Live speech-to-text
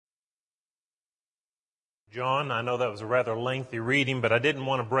John, I know that was a rather lengthy reading, but I didn't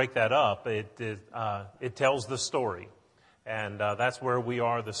want to break that up. It tells the story, and that's where we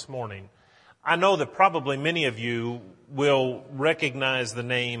are this morning. I know that probably many of you will recognize the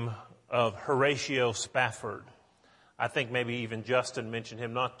name of Horatio Spafford. I think maybe even Justin mentioned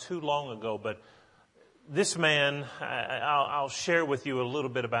him not too long ago, but this man, I'll share with you a little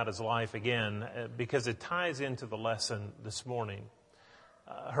bit about his life again because it ties into the lesson this morning.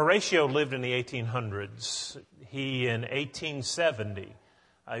 Horatio lived in the 1800s. He, in 1870,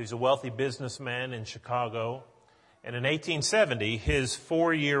 he was a wealthy businessman in Chicago. And in 1870, his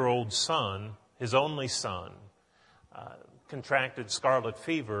 4-year-old son, his only son, contracted scarlet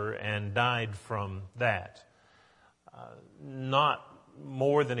fever and died from that. Not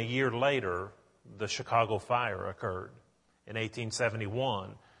more than a year later, the Chicago fire occurred in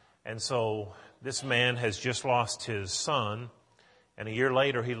 1871. And so this man has just lost his son. And a year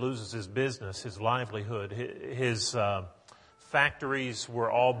later, he loses his business, his livelihood. His factories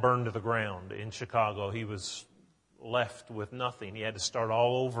were all burned to the ground in Chicago. He was left with nothing. He had to start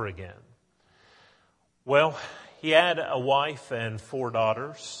all over again. Well, he had a wife and 4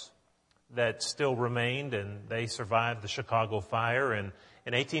 daughters that still remained, and they survived the Chicago fire. And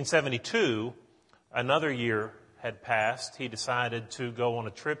in 1872, another year had passed. He decided to go on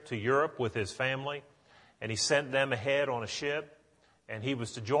a trip to Europe with his family, and he sent them ahead on a ship. And he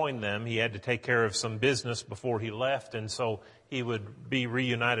was to join them. He had to take care of some business before he left, and so he would be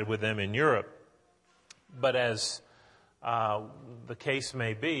reunited with them in Europe. But as the case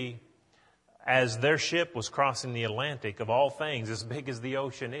may be, as their ship was crossing the Atlantic, of all things, as big as the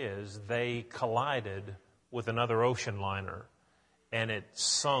ocean is, they collided with another ocean liner, and it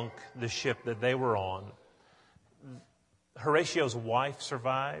sunk the ship that they were on. Horatio's wife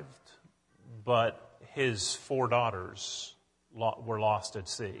survived, but his 4 daughters were lost at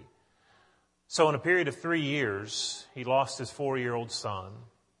sea. So in a period of 3 years, he lost his 4-year-old son.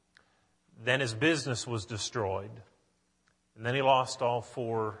 Then his business was destroyed. And then he lost all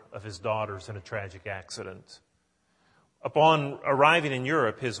 4 of his daughters in a tragic accident. Upon arriving in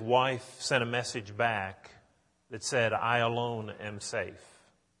Europe, his wife sent a message back that said, "I alone am safe."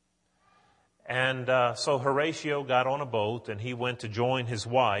 And so Horatio got on a boat and he went to join his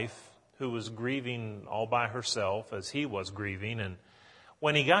wife, who was grieving all by herself as he was grieving. And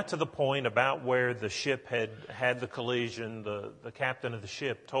when he got to the point about where the ship had the collision, the captain of the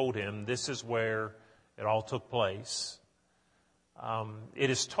ship told him this is where it all took place. It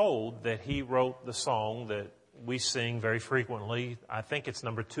is told that he wrote the song that we sing very frequently. I think it's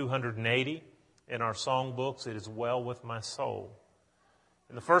number 280 in our songbooks. It is well with my soul.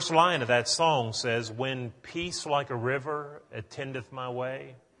 And the first line of that song says, "When peace like a river attendeth my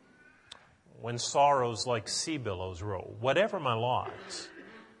way, when sorrows like sea billows roll, whatever my lot,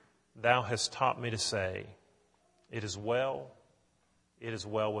 thou hast taught me to say, it is well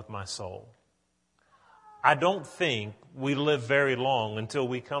with my soul." I don't think we live very long until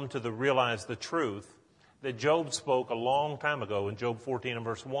we come to realize the truth that Job spoke a long time ago in Job 14 and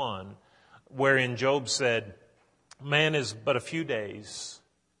verse 1, wherein Job said, "Man is but a few days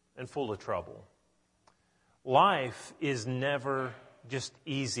and full of trouble." Life is never just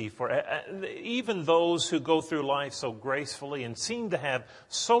easy for even those who go through life so gracefully and seem to have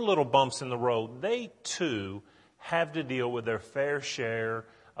so little bumps in the road. They too have to deal with their fair share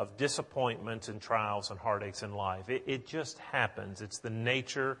of disappointments and trials and heartaches in life. It just happens. It's the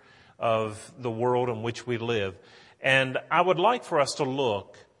nature of the world in which we live. And I would like for us to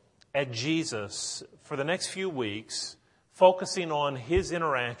look at Jesus for the next few weeks, focusing on his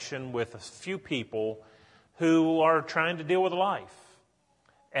interaction with a few people who are trying to deal with life.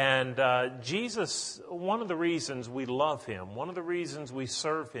 And Jesus, one of the reasons we love him, one of the reasons we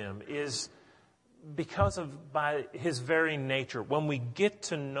serve him is because by his very nature. When we get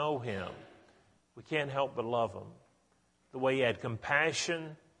to know him, we can't help but love him. The way he had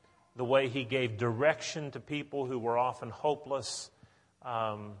compassion, the way he gave direction to people who were often hopeless.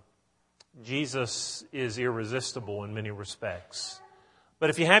 Jesus is irresistible in many respects. But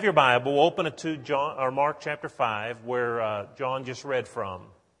if you have your Bible, open it to Mark chapter 5, where John just read from.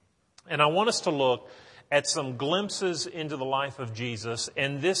 And I want us to look at some glimpses into the life of Jesus.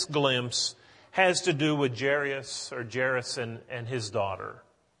 And this glimpse has to do with Jairus and his daughter.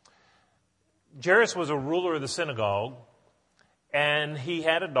 Jairus was a ruler of the synagogue, and he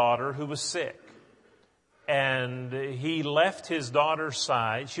had a daughter who was sick. And he left his daughter's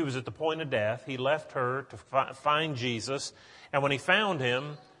side. She was at the point of death. He left her to find Jesus. And when he found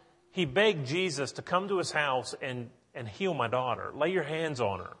him, he begged Jesus to come to his house and heal my daughter. Lay your hands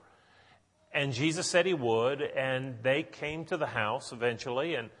on her. And Jesus said he would, and they came to the house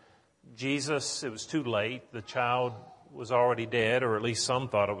eventually, and Jesus, it was too late. The child was already dead, or at least some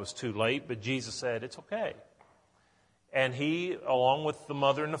thought it was too late, but Jesus said, it's okay. And he, along with the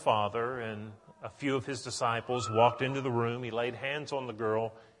mother and the father and a few of his disciples, walked into the room. He laid hands on the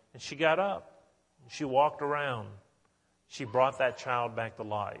girl, and she got up. She walked around. She brought that child back to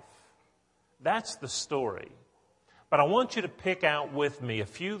life. That's the story. But I want you to pick out with me a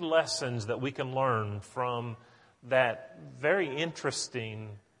few lessons that we can learn from that very interesting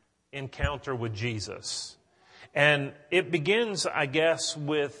encounter with Jesus. And it begins, I guess,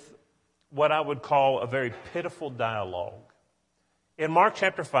 with what I would call a very pitiful dialogue. In Mark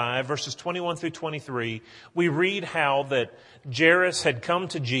chapter 5, verses 21 through 23, we read how that Jairus had come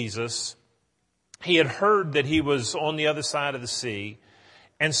to Jesus. He had heard that he was on the other side of the sea.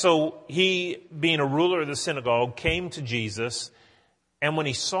 And so he, being a ruler of the synagogue, came to Jesus. And when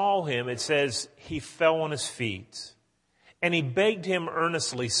he saw him, it says he fell on his feet. And he begged him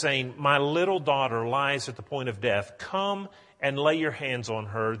earnestly, saying, my little daughter lies at the point of death. Come and lay your hands on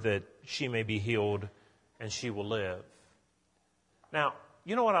her that she may be healed and she will live. Now,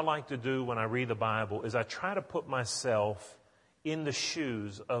 you know what I like to do when I read the Bible is I try to put myself in the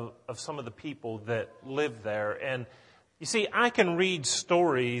shoes of some of the people that live there. And you see, I can read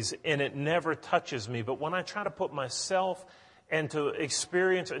stories and it never touches me. But when I try to put myself and to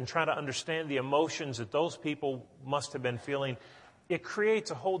experience and try to understand the emotions that those people must have been feeling, it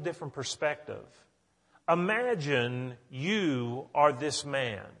creates a whole different perspective. Imagine you are this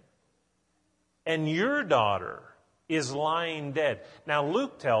man and your daughter is lying dead. Now,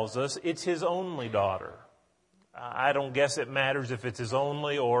 Luke tells us it's his only daughter. I don't guess it matters if it's his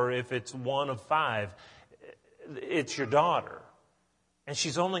only or if it's one of 5. It's your daughter. And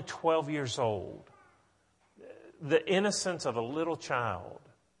she's only 12 years old. The innocence of a little child.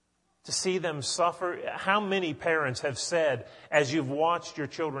 To see them suffer. How many parents have said, as you've watched your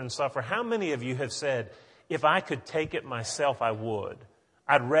children suffer, how many of you have said, if I could take it myself, I would.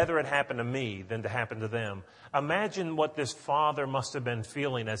 I'd rather it happen to me than to happen to them. Imagine what this father must have been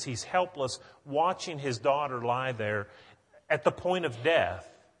feeling as he's helpless, watching his daughter lie there at the point of death,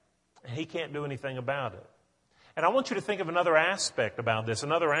 and he can't do anything about it. And I want you to think of another aspect about this,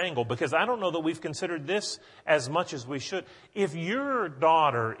 another angle, because I don't know that we've considered this as much as we should. If your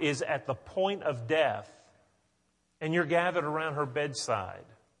daughter is at the point of death and you're gathered around her bedside,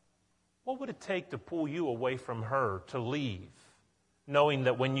 what would it take to pull you away from her to leave, knowing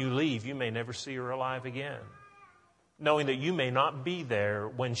that when you leave, you may never see her alive again, knowing that you may not be there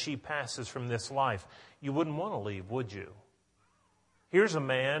when she passes from this life? You wouldn't want to leave, would you? Here's a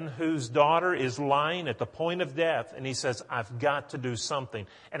man whose daughter is lying at the point of death, and he says, I've got to do something.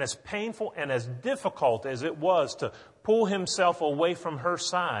 And as painful and as difficult as it was to pull himself away from her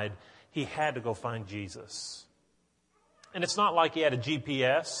side, he had to go find Jesus. And it's not like he had a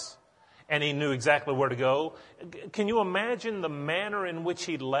GPS and he knew exactly where to go. Can you imagine the manner in which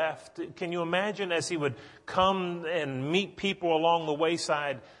he left? Can you imagine as he would come and meet people along the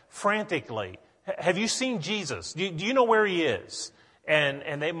wayside frantically? Have you seen Jesus? Do you know where he is?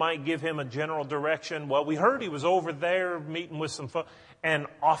 And they might give him a general direction. Well, we heard he was over there meeting with some folks. And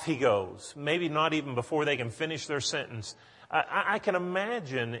off he goes. Maybe not even before they can finish their sentence. I can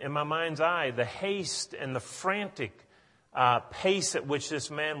imagine in my mind's eye the haste and the frantic pace at which this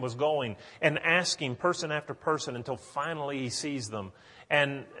man was going and asking person after person until finally he sees them.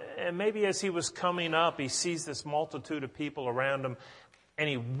 And maybe as he was coming up, he sees this multitude of people around him, and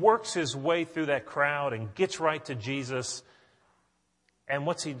he works his way through that crowd and gets right to Jesus. And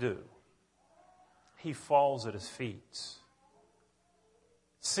what's he do? He falls at his feet.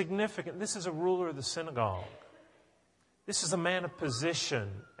 Significant. This is a ruler of the synagogue. This is a man of position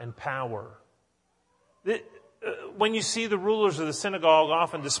and power. When you see the rulers of the synagogue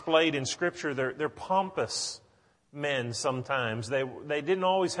often displayed in Scripture, they're pompous men sometimes. They didn't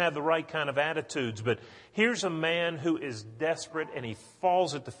always have the right kind of attitudes. But here's a man who is desperate, and he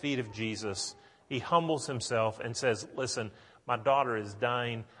falls at the feet of Jesus. He humbles himself and says, listen, my daughter is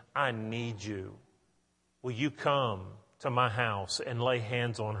dying. I need you. Will you come to my house and lay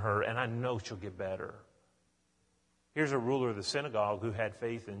hands on her, and I know she'll get better. Here's a ruler of the synagogue who had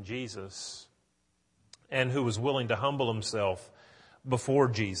faith in Jesus and who was willing to humble himself before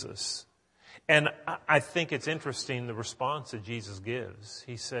Jesus. And I think it's interesting the response that Jesus gives.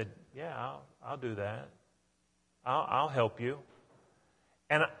 He said, yeah, I'll do that. I'll help you.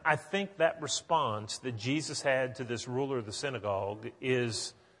 And I think that response that Jesus had to this ruler of the synagogue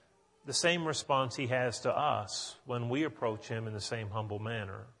is the same response he has to us when we approach him in the same humble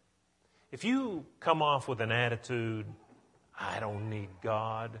manner. If you come off with an attitude, I don't need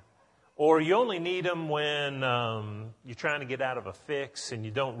God, Or you only need him when you're trying to get out of a fix and you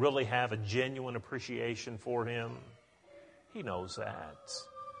don't really have a genuine appreciation for him. He knows that.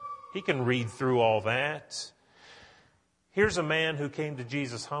 He can read through all that. Here's a man who came to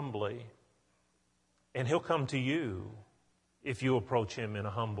Jesus humbly, and he'll come to you if you approach him in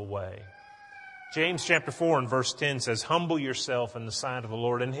a humble way. James chapter 4 and verse 10 says, humble yourself in the sight of the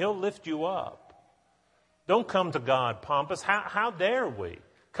Lord, and he'll lift you up. Don't come to God pompous. How dare we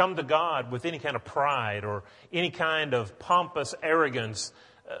come to God with any kind of pride or any kind of pompous arrogance?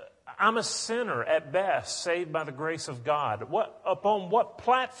 I'm a sinner at best, saved by the grace of God. Upon what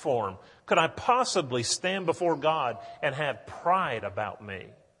platform could I possibly stand before God and have pride about me?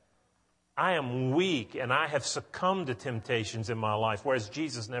 I am weak and I have succumbed to temptations in my life, whereas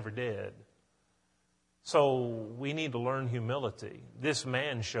Jesus never did. So we need to learn humility. This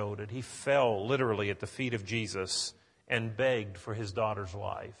man showed it. He fell literally at the feet of Jesus and begged for his daughter's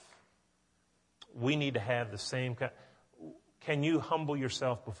life. We need to have the same kind. Can you humble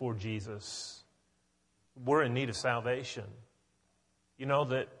yourself before Jesus? We're in need of salvation. You know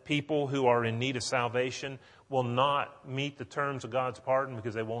that people who are in need of salvation will not meet the terms of God's pardon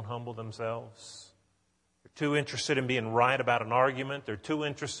because they won't humble themselves. They're too interested in being right about an argument. They're too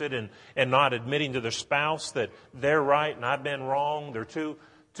interested in not admitting to their spouse that they're right and I've been wrong. They're too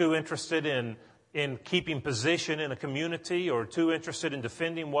interested in keeping position in a community, or too interested in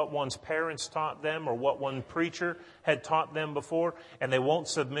defending what one's parents taught them or what one preacher had taught them before, and they won't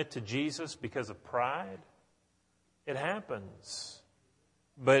submit to Jesus because of pride. It happens,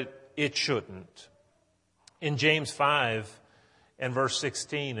 but it shouldn't. In James 5 and verse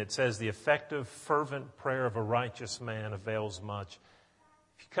 16, it says, the effective, fervent prayer of a righteous man avails much.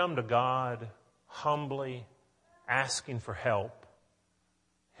 If you come to God humbly, asking for help,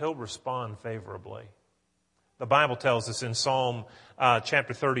 He'll respond favorably. The Bible tells us in Psalm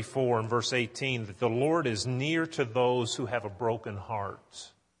chapter 34 and verse 18 that the Lord is near to those who have a broken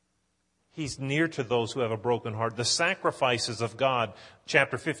heart. He's near to those who have a broken heart. The sacrifices of God,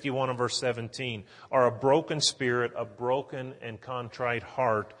 chapter 51 and verse 17, are a broken spirit, a broken and contrite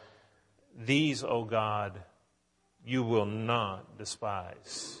heart. These, O God, you will not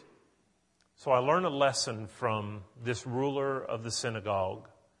despise. So I learned a lesson from this ruler of the synagogue.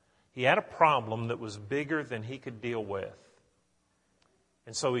 He had a problem that was bigger than he could deal with.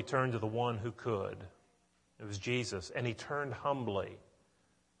 And so he turned to the one who could. It was Jesus. And he turned humbly.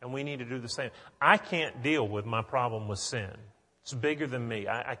 And we need to do the same. I can't deal with my problem with sin. It's bigger than me.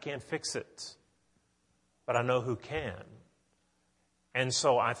 I can't fix it. But I know who can. And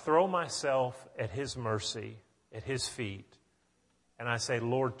so I throw myself at his mercy, at his feet. And I say,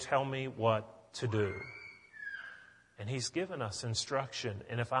 Lord, tell me what to do. And he's given us instruction.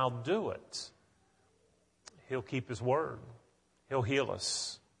 And if I'll do it, he'll keep his word. He'll heal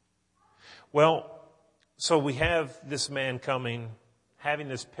us. Well, so we have this man coming, having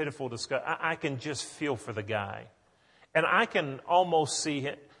this pitiful discussion. I can just feel for the guy. And I can almost see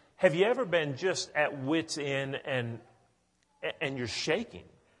him. Have you ever been just at wit's end and you're shaking?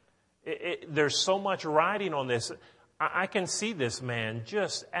 There's so much riding on this. I can see this man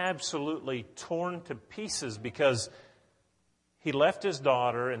just absolutely torn to pieces because he left his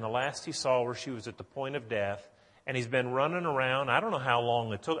daughter, and the last he saw her, she was at the point of death, and he's been running around. I don't know how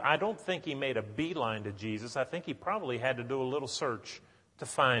long it took. I don't think he made a beeline to Jesus. I think he probably had to do a little search to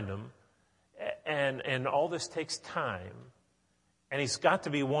find him, and all this takes time. And he's got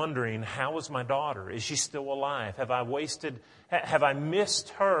to be wondering, how is my daughter? Is she still alive? Have I missed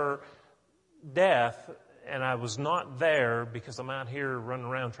her death, and I was not there because I'm out here running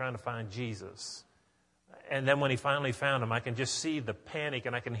around trying to find Jesus? And then when he finally found him, I can just see the panic,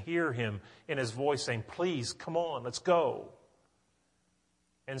 and I can hear him in his voice saying, please, come on, let's go.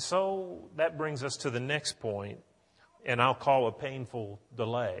 And so that brings us to the next point, and I'll call a painful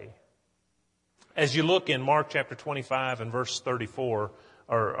delay. As you look in Mark chapter 25 and verse 34,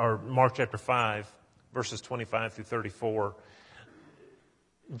 or Mark chapter 5, verses 25 through 34,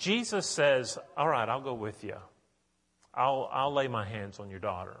 Jesus says, all right, I'll go with you. I'll lay my hands on your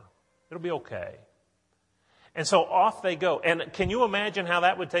daughter. It'll be okay. And so off they go. And can you imagine how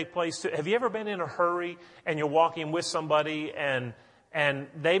that would take place too? Have you ever been in a hurry and you're walking with somebody and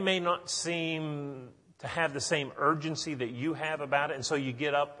they may not seem to have the same urgency that you have about it, and so you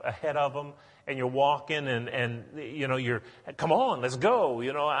get up ahead of them and you're walking and you know, you're, come on, let's go.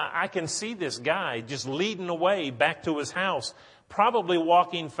 You know, I can see this guy just leading away back to his house, probably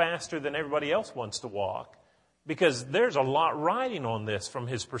walking faster than everybody else wants to walk, because there's a lot riding on this from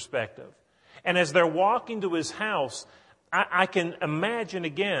his perspective. And as they're walking to his house, I can imagine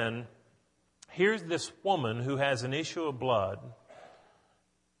again, here's this woman who has an issue of blood.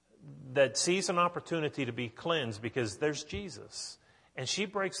 that sees an opportunity to be cleansed because there's Jesus. And she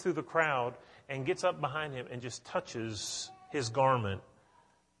breaks through the crowd and gets up behind him and just touches his garment.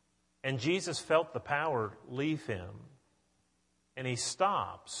 And Jesus felt the power leave him. And he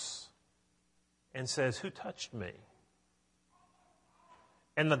stops and says, "Who touched me?"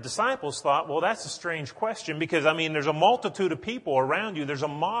 And the disciples thought, well, that's a strange question because, there's a multitude of people around you. There's a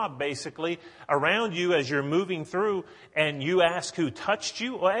mob, basically, around you as you're moving through. And you ask who touched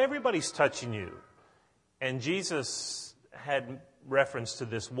you? Well, everybody's touching you. And Jesus had reference to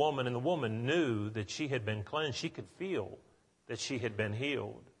this woman, and the woman knew that she had been cleansed. She could feel that she had been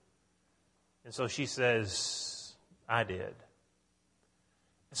healed. And so she says, "I did."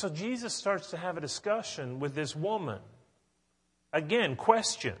 And so Jesus starts to have a discussion with this woman. Again,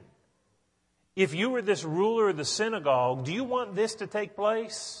 question. If you were this ruler of the synagogue, do you want this to take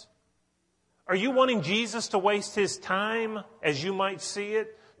place? Are you wanting Jesus to waste his time, as you might see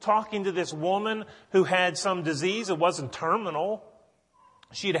it, talking to this woman who had some disease? It wasn't terminal.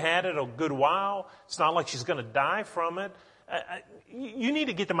 She'd had it a good while. It's not like she's going to die from it. You need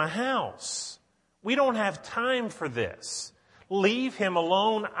to get to my house. We don't have time for this. Leave him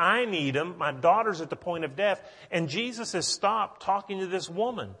alone. I need him. My daughter's at the point of death. And Jesus has stopped talking to this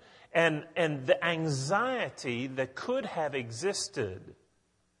woman. And the anxiety that could have existed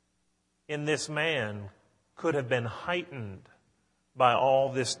in this man could have been heightened by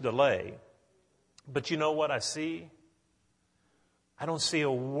all this delay. But you know what I see? I don't see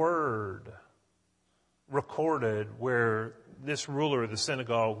a word recorded where this ruler of the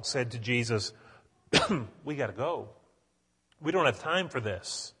synagogue said to Jesus, "We got to go. We don't have time for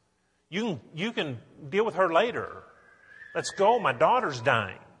this. You can deal with her later. Let's go. My daughter's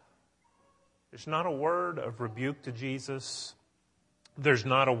dying." There's not a word of rebuke to Jesus. There's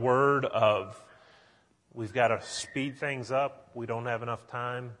not a word of, "We've got to speed things up. We don't have enough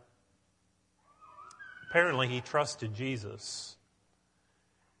time." Apparently, he trusted Jesus.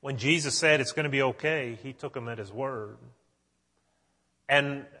 When Jesus said it's going to be okay, he took him at his word.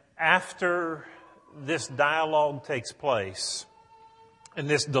 And after this dialogue takes place and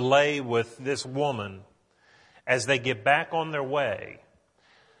this delay with this woman, as they get back on their way,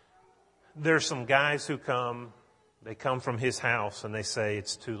 there's some guys who come. They come from his house and they say,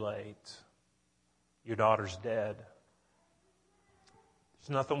 "It's too late. Your daughter's dead. There's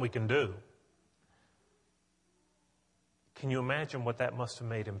nothing we can do." Can you imagine what that must have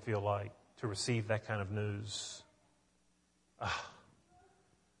made him feel like to receive that kind of news?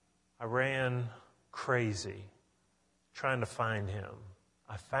 I ran crazy trying to find him.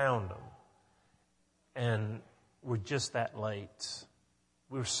 I found him. And we're just that late.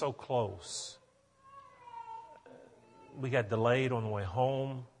 We were so close. We got delayed on the way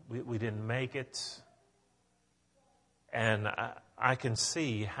home. We didn't make it. And I can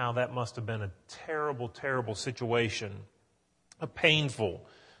see how that must have been a terrible, terrible situation. A painful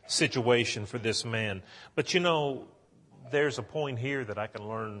situation for this man. But there's a point here that I can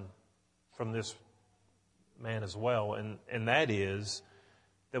learn from this man as well. And that is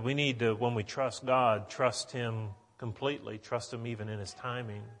that we need to, when we trust God, trust him completely. Trust him even in his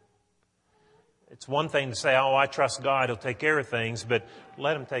timing. It's one thing to say, "Oh, I trust God, he'll take care of things," but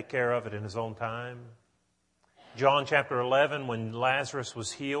let him take care of it in his own time. John chapter 11, when Lazarus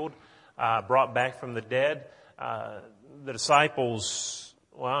was healed, brought back from the dead, the disciples,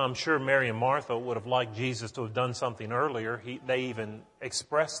 I'm sure Mary and Martha would have liked Jesus to have done something earlier. They even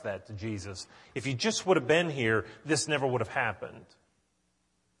expressed that to Jesus. "If you just would have been here, this never would have happened."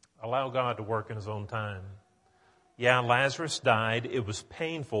 Allow God to work in his own time. Yeah, Lazarus died. It was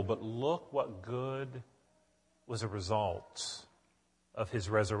painful, but look what good was a result of his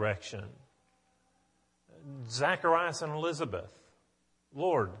resurrection. Zacharias and Elizabeth,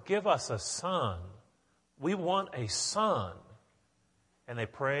 "Lord, give us a son. We want a son." And they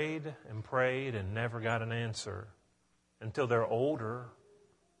prayed and never got an answer until they're older.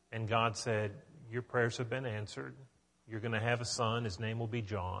 And God said, "Your prayers have been answered. You're going to have a son. His name will be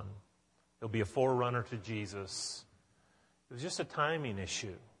John. He'll be a forerunner to Jesus." It was just a timing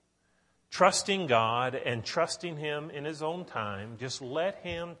issue. Trusting God and trusting him in his own time. Just let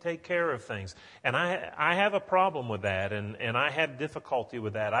him take care of things. And I have a problem with that, and I have difficulty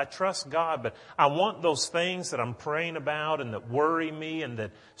with that. I trust God, but I want those things that I'm praying about and that worry me and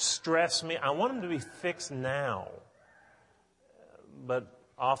that stress me, I want them to be fixed now. But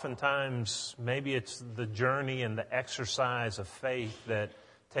oftentimes, maybe it's the journey and the exercise of faith that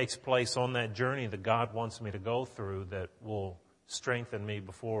takes place on that journey that God wants me to go through that will strengthen me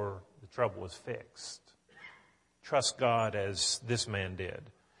before the trouble is fixed. Trust God as this man did.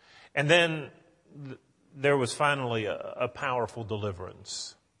 And then there was finally a powerful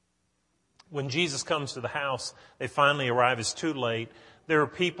deliverance. When Jesus comes to the house, they finally arrive. It's too late. There are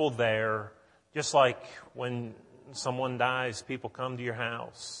people there, just like when someone dies, people come to your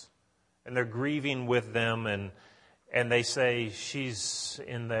house. And they're grieving with them, and they say, she's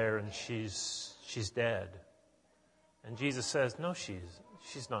in there and she's dead. And Jesus says, no,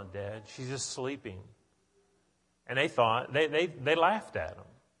 she's not dead. She's just sleeping. And they thought, they laughed at him.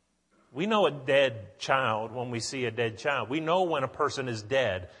 We know a dead child when we see a dead child. We know when a person is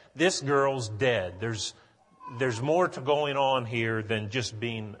dead. This girl's dead. There's more to going on here than just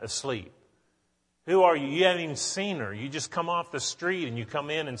being asleep. Who are you? You haven't even seen her. You just come off the street and you come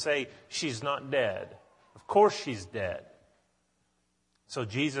in and say, she's not dead. Of course she's dead. So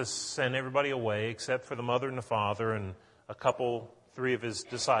Jesus sent everybody away except for the mother and the father and three of his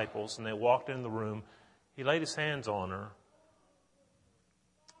disciples. And they walked in the room. He laid his hands on her.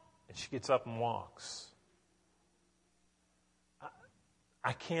 And she gets up and walks.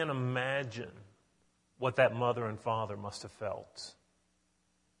 I can't imagine what that mother and father must have felt.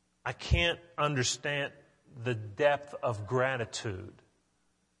 I can't understand the depth of gratitude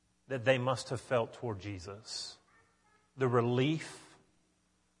that they must have felt toward Jesus. The relief,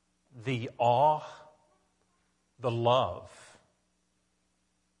 the awe, the love.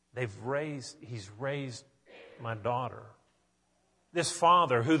 He's raised my daughter. This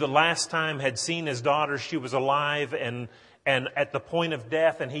father, who the last time had seen his daughter, she was alive and at the point of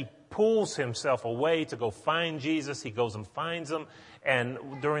death, and he pulls himself away to go find Jesus. He goes and finds him. And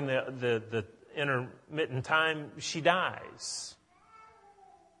during the intermittent time, she dies.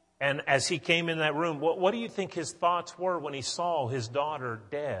 And as he came in that room, what do you think his thoughts were when he saw his daughter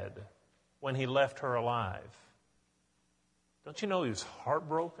dead, when he left her alive? Don't you know he was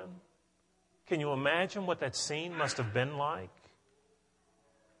heartbroken? Can you imagine what that scene must have been like?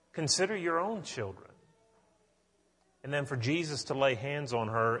 Consider your own children. And then for Jesus to lay hands on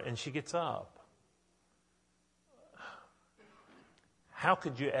her and she gets up. How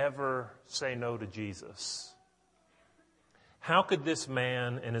could you ever say no to Jesus? How could this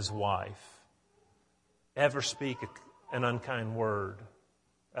man and his wife ever speak an unkind word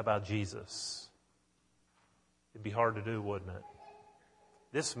about Jesus? It'd be hard to do, wouldn't it?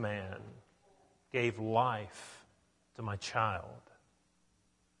 This man gave life to my child.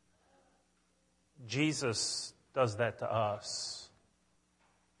 Jesus does that to us.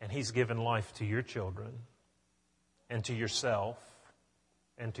 And he's given life to your children and to yourself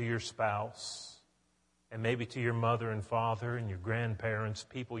and to your spouse and maybe to your mother and father and your grandparents,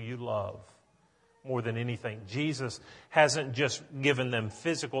 people you love more than anything. Jesus hasn't just given them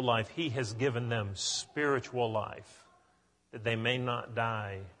physical life. He has given them spiritual life, that they may not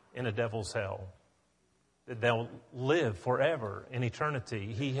die in a devil's hell, that they'll live forever in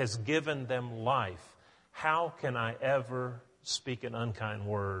eternity. He has given them life. How can I ever speak an unkind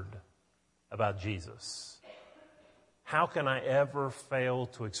word about Jesus? How can I ever fail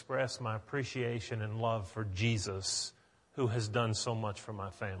to express my appreciation and love for Jesus, who has done so much for my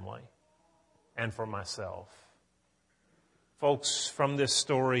family and for myself? Folks, from this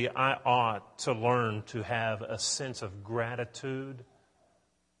story, I ought to learn to have a sense of gratitude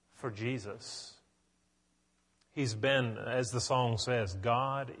for Jesus. He's been, as the song says,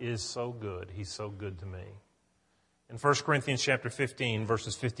 God is so good. He's so good to me. In 1 Corinthians chapter 15,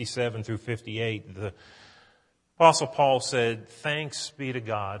 verses 57 through 58, the Apostle Paul said, "Thanks be to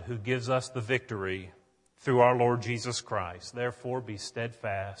God who gives us the victory through our Lord Jesus Christ. Therefore be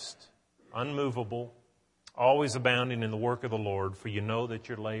steadfast, unmovable, always abounding in the work of the Lord, for you know that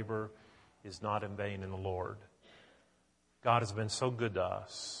your labor is not in vain in the Lord." God has been so good to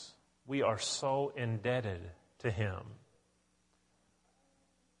us. We are so indebted to him.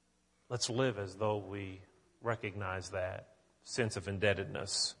 Let's live as though we recognize that sense of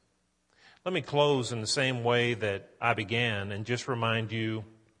indebtedness. Let me close in the same way that I began and just remind you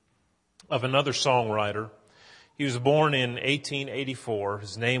of another songwriter. He was born in 1884.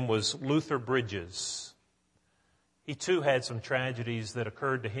 His name was Luther Bridges. He too had some tragedies that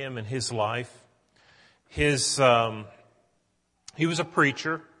occurred to him in his life. He was a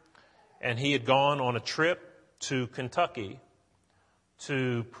preacher, and he had gone on a trip to Kentucky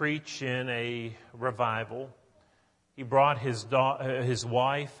to preach in a revival. He brought his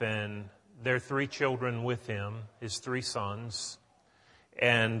wife and their 3 children with him, his 3 sons,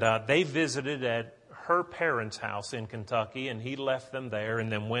 and they visited at her parents' house in Kentucky, and he left them there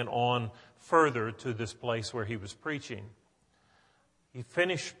and then went on further to this place where he was preaching. He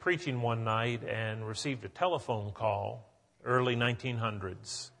finished preaching one night and received a telephone call, early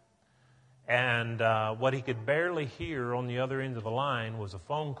 1900s. And what he could barely hear on the other end of the line was a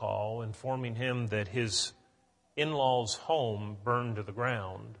phone call informing him that his in-laws' home burned to the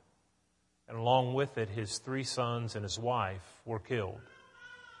ground and along with it, his 3 sons and his wife were killed.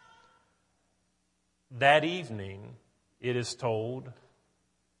 That evening, it is told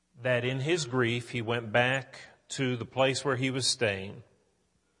that in his grief, he went back to the place where he was staying,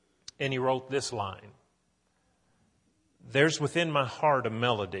 and he wrote this line: "There's within my heart a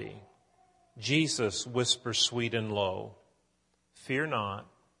melody. Jesus whispers sweet and low, fear not,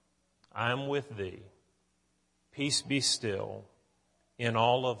 I am with thee. Peace be still in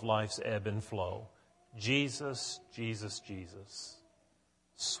all of life's ebb and flow." Jesus, Jesus, Jesus,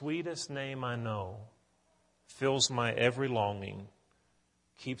 sweetest name I know, fills my every longing,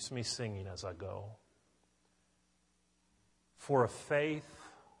 keeps me singing as I go. For a faith,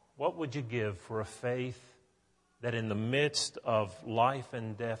 what would you give for a faith that in the midst of life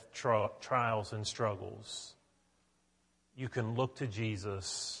and death trials and struggles, you can look to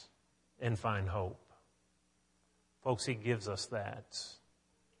Jesus and find hope? Folks, he gives us that.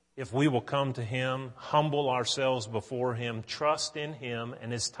 If we will come to him, humble ourselves before him, trust in him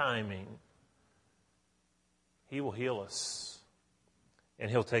and his timing, he will heal us and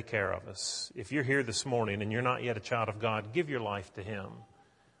he'll take care of us. If you're here this morning and you're not yet a child of God, give your life to him.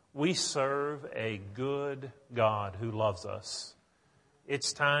 We serve a good God who loves us.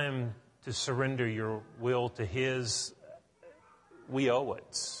 It's time to surrender your will to his. We owe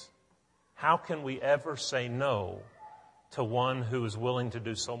it. How can we ever say no to one who is willing to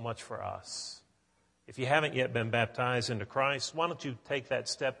do so much for us? If you haven't yet been baptized into Christ, why don't you take that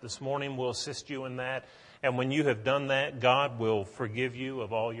step this morning? We'll assist you in that. And when you have done that, God will forgive you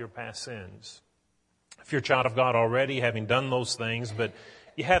of all your past sins. If you're a child of God already, having done those things, but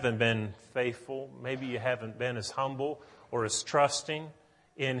you haven't been faithful, maybe you haven't been as humble or as trusting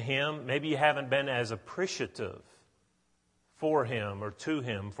in him, maybe you haven't been as appreciative for him or to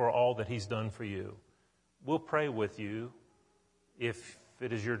him for all that he's done for you, we'll pray with you if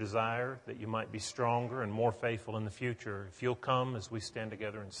it is your desire that you might be stronger and more faithful in the future. If you'll come as we stand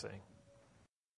together and sing.